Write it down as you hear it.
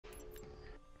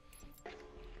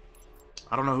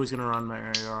I don't know who's gonna run my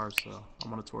AR, so I'm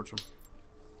gonna torch him.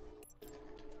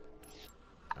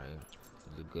 Alright,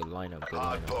 it's a good lineup. Good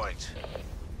Hard lineup. point.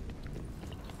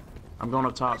 I'm going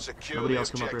up top. Secure Nobody the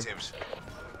else come up here. objectives.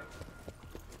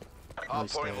 Hard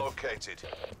Nice point guy. located.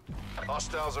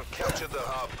 Hostiles have captured the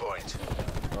hard point.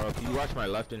 Can you watch my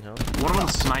left and hill? One of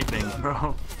them's sniping,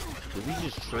 bro. Did we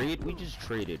just trade? We just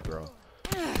traded, bro.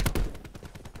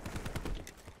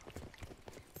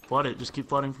 Flood it. Just keep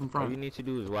flooding from All you front. need to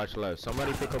do is watch left.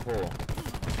 Somebody pick up hole.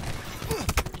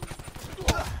 On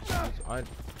the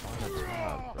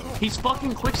top, bro. He's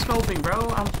fucking quick scoping, bro.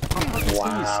 I'm fucking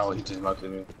Wow, he just knocked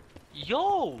me.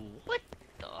 Yo, what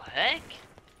the heck?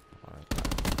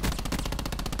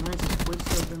 Nice quick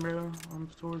scoping, bro. On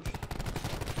the torch.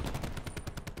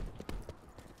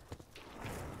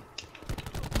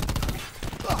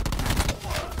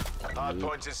 Hard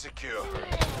point is secure.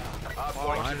 Hard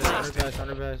Oh, point contested.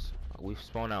 under best. We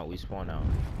spawn out. We spawn out.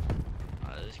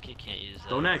 This kid can't use that.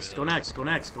 Go next. Go really. next. Go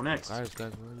next. Go next. Guys, where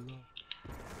are you going?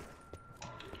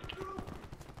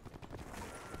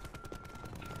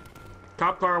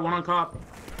 Cop car. One on cop.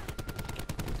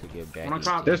 To get back. One on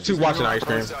top. There's two watching ice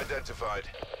cream. Points identified.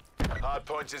 Hard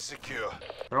point is secure.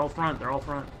 They're all front. They're all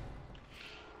front.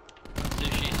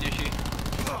 Sushi, sushi.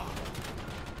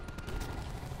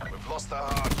 We've lost the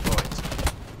hard point.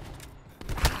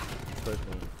 Push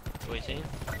me. Waiting.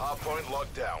 Hard point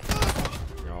locked down.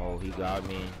 No, he got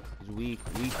me. He's weak.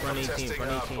 Weak front 18. Testing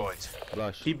Front hard 18. point.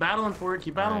 Blush. Keep battling for it.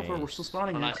 Keep battling for it. We're Nice. still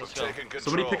spawning Oh, here. nice, let's go. Taking control.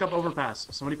 Somebody pick up overpass.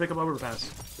 Somebody pick up overpass.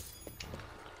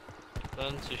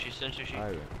 Done, sushi, send sushi.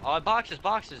 Alright. Oh, boxes,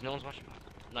 boxes. No one's watching.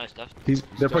 Nice stuff.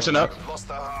 They're pushing up. Lost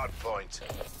the hard point.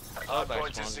 Hard back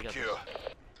point is spawn, we got secure.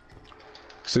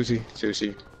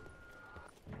 Sushi.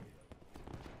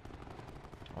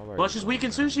 Alright. Blush is weak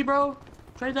in sushi, bro.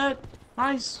 Trade that.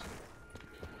 Nice.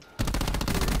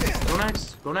 Go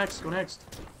next. Go next. Go next.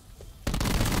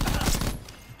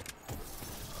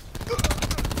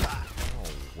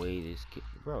 No way, this kid,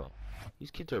 bro.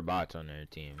 These kids are bots on their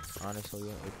team. Honestly,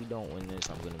 if we don't win this,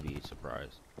 I'm gonna be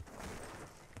surprised.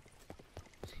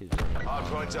 These kids are Hard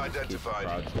point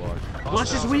identified.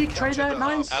 Blush is weak. Trade that.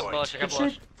 Nice. I have blush, I got Good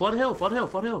blush. shit. Flood hill. Flood hill.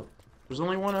 Flood hill. There's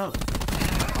only one up.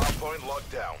 Hard point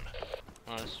locked down.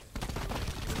 Nice.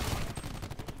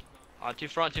 Two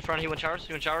front, he went showers,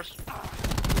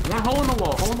 One hole in the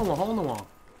wall. Hole in the wall. Hole in the wall.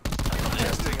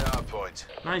 Testing hard point.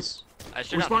 Nice.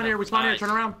 Nice, We spawn here. We spawn here. nice.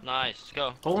 Turn around. Nice, let's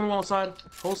go. Hole in the wall side.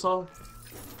 Hole saw.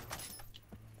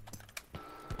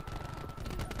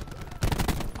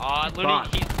 Loony,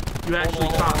 Thought. he's... You actually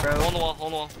thought, bro. Hole in the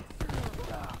wall,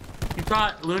 You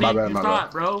thought, Loony. My bad, You my thought,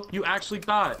 bad. bro. You actually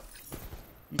thought.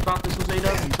 You thought this was AW. You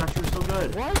thought you were so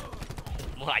good. What?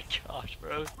 Oh my gosh,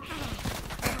 bro.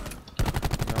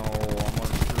 No, I'm on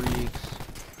streaks.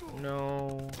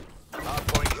 No. Hard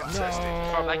point contested.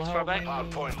 Far back. Hard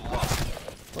point lost.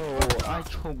 Oh, I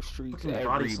choke streaks Fucking every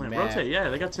body slam. map. Rotate. Yeah,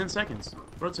 they got 10 seconds.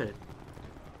 Rotate.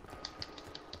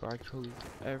 I choke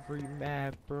every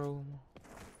map, bro.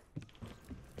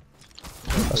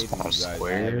 That's Maybe you on guys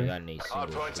square. haven't gotten a Hard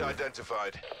single point kill.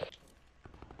 identified.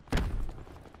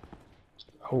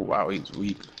 Oh wow, he's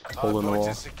weak. Hard Hole in the point wall.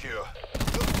 is secure.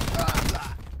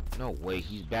 No way,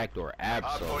 he's backdoor Hard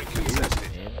point absolutely.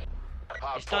 contested. Man.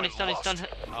 Hard He's done, point he's done. lost.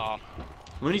 Oh,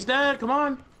 Looney's dead. Come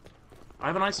on. I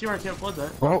have an ICR. I can't flood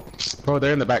that. Bro,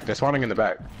 they're in the back. They're spawning in the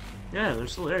back. Yeah, they're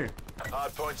still there.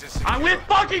 Hard point is secure. I went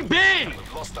fucking big!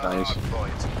 We've lost the Nice. hard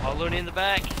point. oh, Loony in the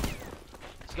back.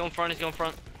 He's going front, I'm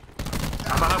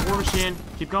about to have war machine.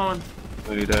 Keep going.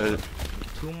 Loony dead.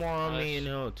 2 more on me Nice. in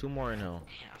hill, 2 more in hill.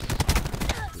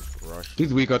 Just rush.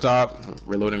 He's weak up top.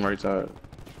 Reloading right side.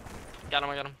 Got him,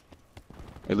 I got him.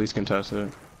 At least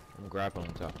contested. I'm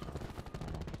grappling top.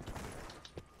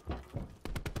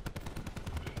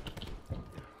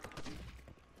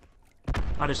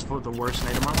 I just fought the worst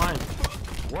night of my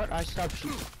life. What? I stopped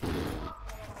shooting.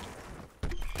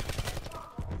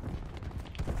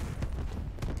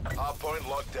 Hard point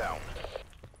locked down.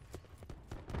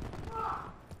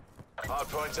 Hard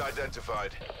point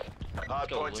identified. Hard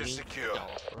Go, point is Loony. secure. Go,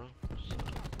 bro.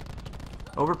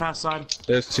 Overpass side.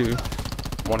 There's 2.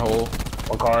 1 hole.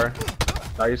 1 car.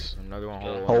 Nice. Another one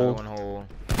hole. Hole. Another one hole.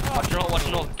 Watch your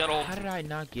hole, get hole. How did I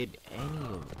not get any of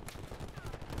them?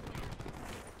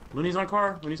 Looney's on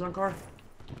car. Looney's on car.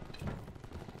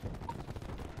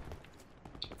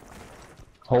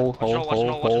 Hole. Hole.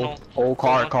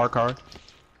 Car. Hard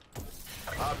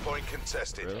point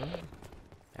contested. Really?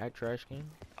 At trash can?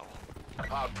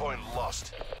 Hard point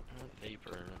lost.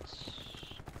 Vapor.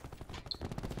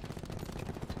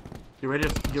 Get ready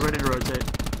to rotate.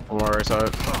 On my right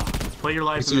side. Play your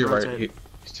life He's to and your rotate. right.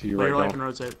 He's to your Play your life right and now.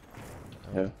 rotate.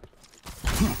 Yeah.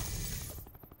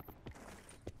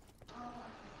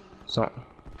 So,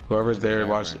 whoever's there, Yeah,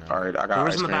 watch. right now. Alright, I got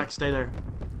Whoever's ice in the cream. back, stay there.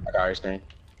 I got ice cream.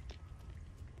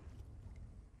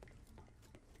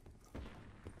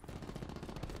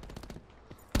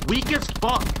 Weak as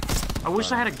fuck. I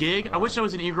wish I had a gig. I wish I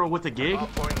was an e-girl with a gig.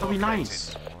 That'd be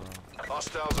nice.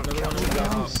 Hostiles have Another one captured would be the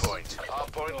nice. hardpoint.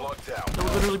 Hardpoint locked down. That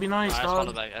would literally be nice, I spawned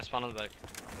in the dog. back. I spawned in the back.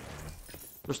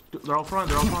 They're all front.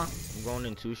 They're all front. I'm going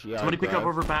in sushi. Somebody pick up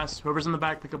overpass. Whoever's in the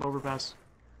back, pick up overpass.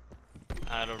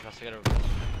 I don't trust to get over.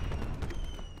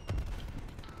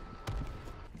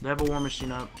 They have a war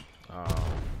machine up. I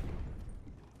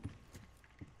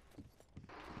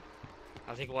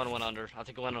think one went under. I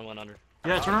think one went under.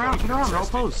 Yeah, turn around. They're all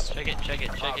posts. Check it, check it,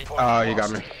 check it. Hardpoint You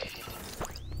got lost. me.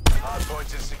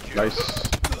 Hardpoint is secure. Nice.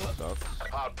 Sucks.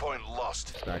 Hardpoint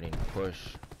lost. Starting to push.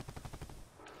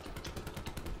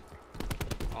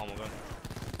 Oh my god.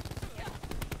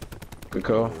 Good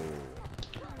call.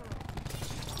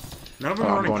 None of them Oh,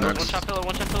 are I'm running going close. next. One shot pillar,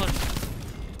 one shot pillar.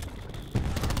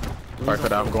 Alright, for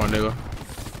that, I'm going new.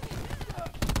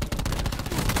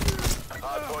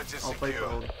 Hardpoint is I'll fight for secure.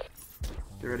 hold.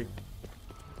 Get ready.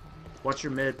 Watch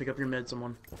your mid. Pick up your mid,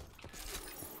 someone.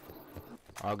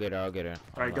 I'll get her. I'll get her.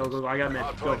 Alright, go, go, go. I got mid.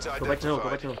 Go. Go back to hill. Go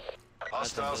back to hill.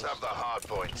 Hostiles have the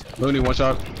hardpoint. Loony, one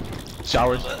shot.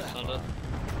 Showers. I'm dead.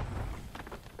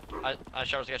 I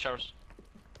showers, I got showers.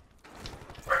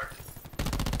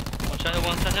 One shot hill,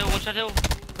 one shot hill, one shot hill.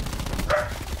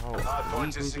 Oh,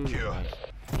 Hardpoint is secure.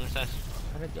 Nice, nice.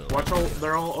 Watch all.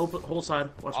 They're all open. Whole side.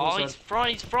 Watch whole Oh, he's side. front,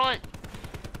 he's front.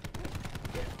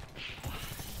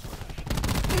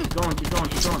 Keep going. Keep going.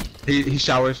 Keep going. He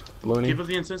showers. Loony. Keep up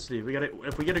the intensity. We got it.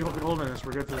 If we get a good hold on this,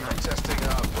 we're good for the night. Testing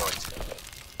hardpoint.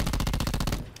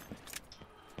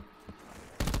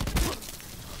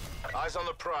 Eyes on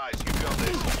the prize. You got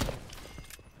this.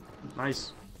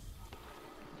 Nice.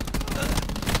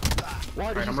 What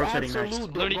Alright, I'm rotating next.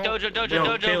 Loony, dojo, dojo, Yo,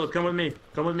 dojo. Caleb, come with me.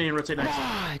 Come with me and rotate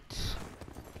next.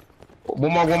 What?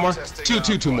 One more.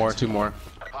 Testing Two more.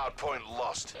 Hardpoint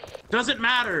lost. Doesn't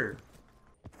matter.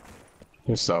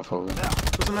 Good stuff, Hogan.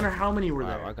 Doesn't matter how many were Wow,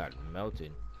 there. I got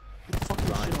melted. Get the fucking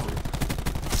shit on.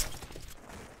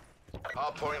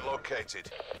 Hardpoint located.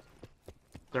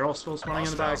 They're all still spawning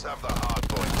in the back. Hostiles have the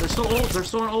hardpoint. They're still old. They're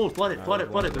still in old. Flood it. Flood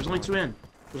it. Flood it. There's only two in.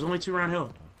 There's only two around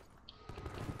hill.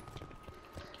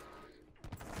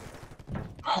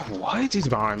 Oh, what? He's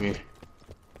behind me.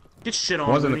 Get shit on.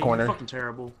 One's in the Looney. corner. You're fucking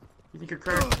terrible. You think you're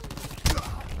cracked? No,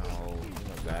 he's in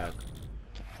the back.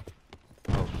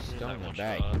 Oh, he's still in the One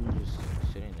back. shot. He was just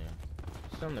sitting there.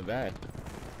 Still in the back.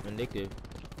 Vindictive.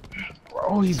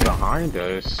 Bro, he's behind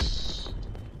us.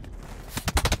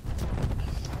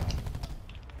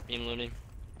 Beam Loony.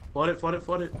 Flood it. Flood it.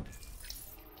 Flood it.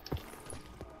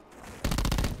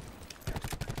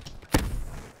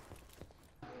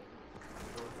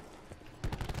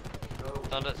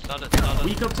 Stunned it, stunned it, stunned it.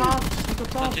 Weak up top. Just weak up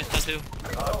top. Stun two, stun two.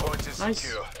 Hardpoint is Nice.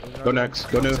 secure. Go next.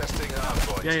 Go new. Testing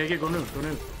hardpoint. Yeah. Go new. Go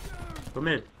new. Go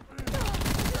mid.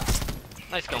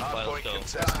 Nice gunfire, Hardpoint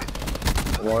let's go.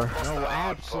 contested. War. No,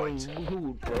 hardpoint.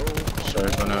 absolute, bro. Sure,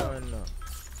 go new.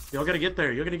 Y'all gotta get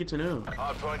there. Y'all gotta get to new.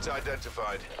 Hardpoint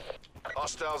identified.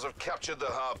 Hostiles have captured the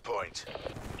hardpoint.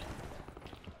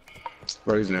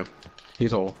 Bro, he's new.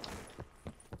 He's whole.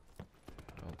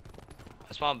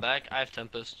 I spawn back, I have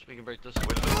Tempest. We can break this.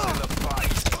 We're losing the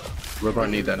fight. We're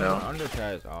gonna need that now. Under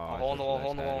tries. Oh, A hole in the wall,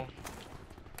 hole in the wall.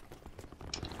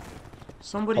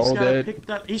 Somebody's Hold gotta it. pick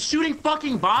that. He's shooting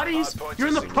fucking bodies. Hardpoint You're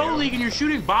in the is pro secure. league and you're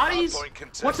shooting bodies.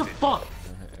 Hardpoint What the contested. fuck?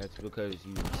 That's because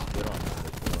you spit on him.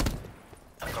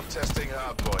 Contesting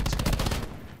hardpoint.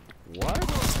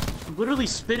 What? I'm literally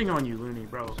spitting on you, Looney,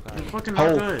 bro. You're fucking not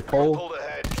Hole. good. Hole. Pulled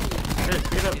ahead. Good,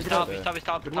 pick it up. He's Pick it top, up. he's top, he's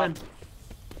top. Good top. win.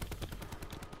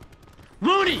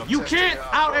 Looney, you testing can't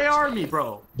out hardpoint. AR me,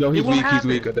 bro. Yo, he's It won't weak. He's happen.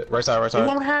 weak. Right side. Right It side.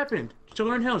 won't happen.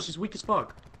 Chiller in hill. She's weak as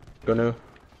fuck. Go new.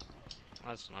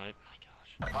 That's nice.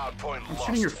 My gosh. Hardpoint I'm lost.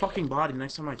 shooting your fucking body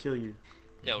next time I kill you.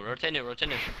 Yo, rotate it,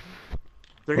 rotate it.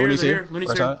 They're here. Looney's They're here. here. Looney's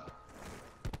Right here. side.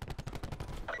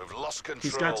 We've lost control.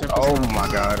 He's got Tempest. Oh my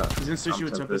god. He's in sushi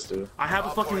with Tempest. too. I have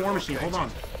a fucking war machine. Hold on.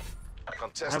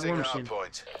 Contesting war machine.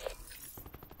 hardpoint.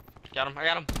 Got him, I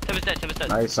got him. Tempest dead, Tempest dead.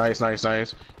 Nice.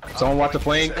 Someone watch the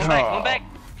flank. One back, one back.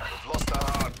 We've lost the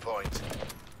hardpoint.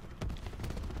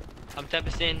 I'm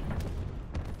Tempest in.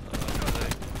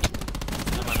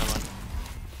 Never mind.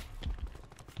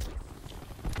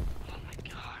 Oh my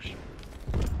gosh.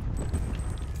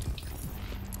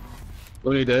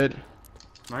 Looney dead.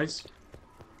 Nice.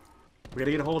 We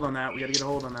gotta get a hold on that.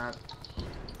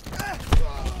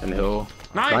 And hill.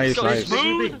 Nice. Nice.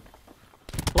 Smooth.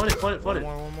 Flood it.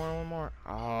 One more.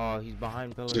 Oh, he's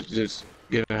behind pillar. Just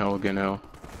get in hell.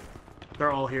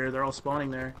 They're all here. They're all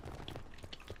spawning there.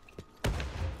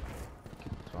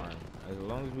 As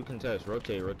long as we contest,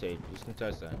 rotate. Just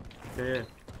contest that. Yeah.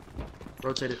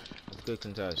 Rotate it. It's good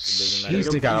contest. It doesn't He's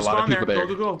matter. got a lot of Spawn people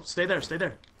there. Go. Stay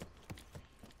there.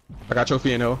 I got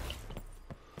trophy in hill.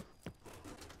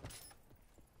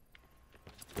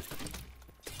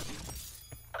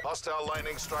 Hostile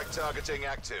lightning strike targeting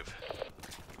active.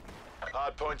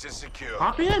 Hardpoint is secure.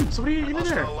 Hop in. Somebody in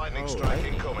there. Hostile lightning strike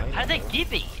incoming. How'd they get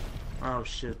me? Oh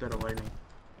shit, that a lightning.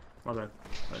 My bad.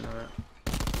 I didn't know that.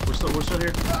 We're still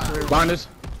here. Blind us.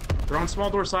 They're on small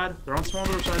door side. Yeah,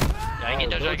 I can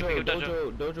get Dojo. I can pick up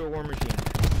Dojo. Dojo war machine.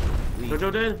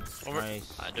 Dojo dead. Over.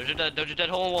 Nice. Dojo dead.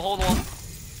 Hold on.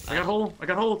 I got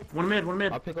hold. One mid.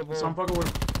 I'll pick up Some fucking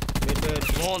with. mid.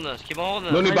 Keep on holding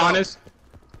this. Loony behind us.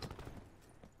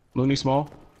 Loony small.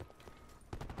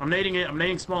 I'm nading it. I'm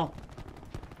nading small.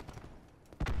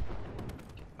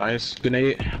 Nice. Good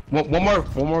nade. One more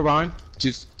behind.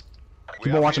 Just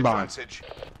keep on watching behind.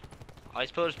 Ice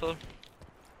pillar.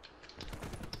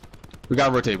 We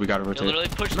gotta rotate. No, literally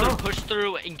push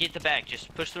through and get the back.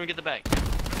 Just push through and get the back.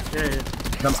 Yeah.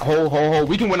 Hold.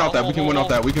 We can win off that. We can win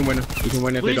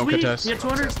if they don't contest. Yeah,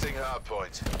 200. Testing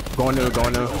hardpoint. Going to.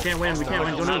 We can't win.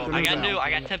 Go new. I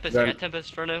got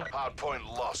Tempest for new. Hardpoint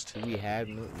lost. We had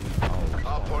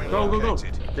Hardpoint Go.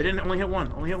 located. They didn't only hit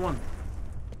one.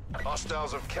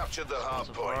 Hostiles have captured the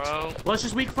hardpoint. Bro. Well, it's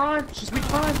just weak front.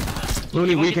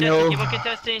 Loony weak in hill. Keep on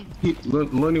contesting.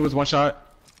 Loony was one shot.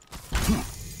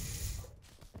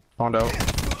 Found out.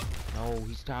 No,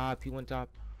 he's top. He went top.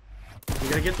 We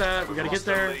gotta get that. We gotta get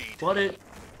there. Flood it.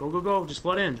 Go. Just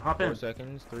flood in. Hop 4 in.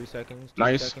 seconds. 3 seconds. 2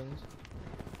 Nice. seconds.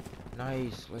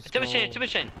 Nice. Let's go.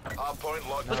 Tempest chain. Hardpoint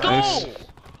locked. Let's Nice. go.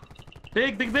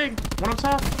 Big. One up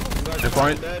top. In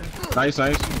front. Nice.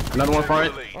 Another one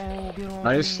front. Oh, get on.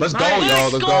 Nice. Let's go, Nice. y'all.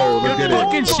 Let's go. Let's get it.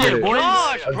 Fucking Let's shit, get it. boys.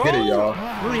 Gosh, Let's bro. get it, y'all.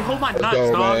 Loony, hold my Let's nuts,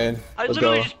 go, dog. man. I Let's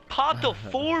literally go. just popped a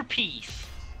 4-piece.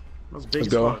 That was big Let's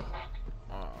as go. fuck.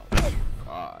 Oh,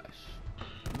 gosh.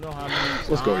 You know how many times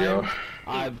Let's go, y'all.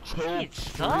 I've choked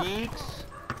suck. streaks?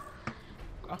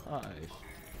 Gosh.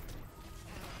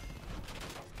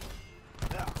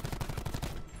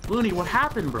 Loony, what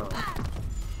happened, bro?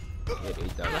 He had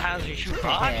 8,000 How does he damage. shoot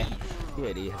bodies? He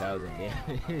had 8,000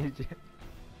 damage.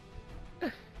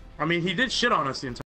 I mean, he did shit on us the entire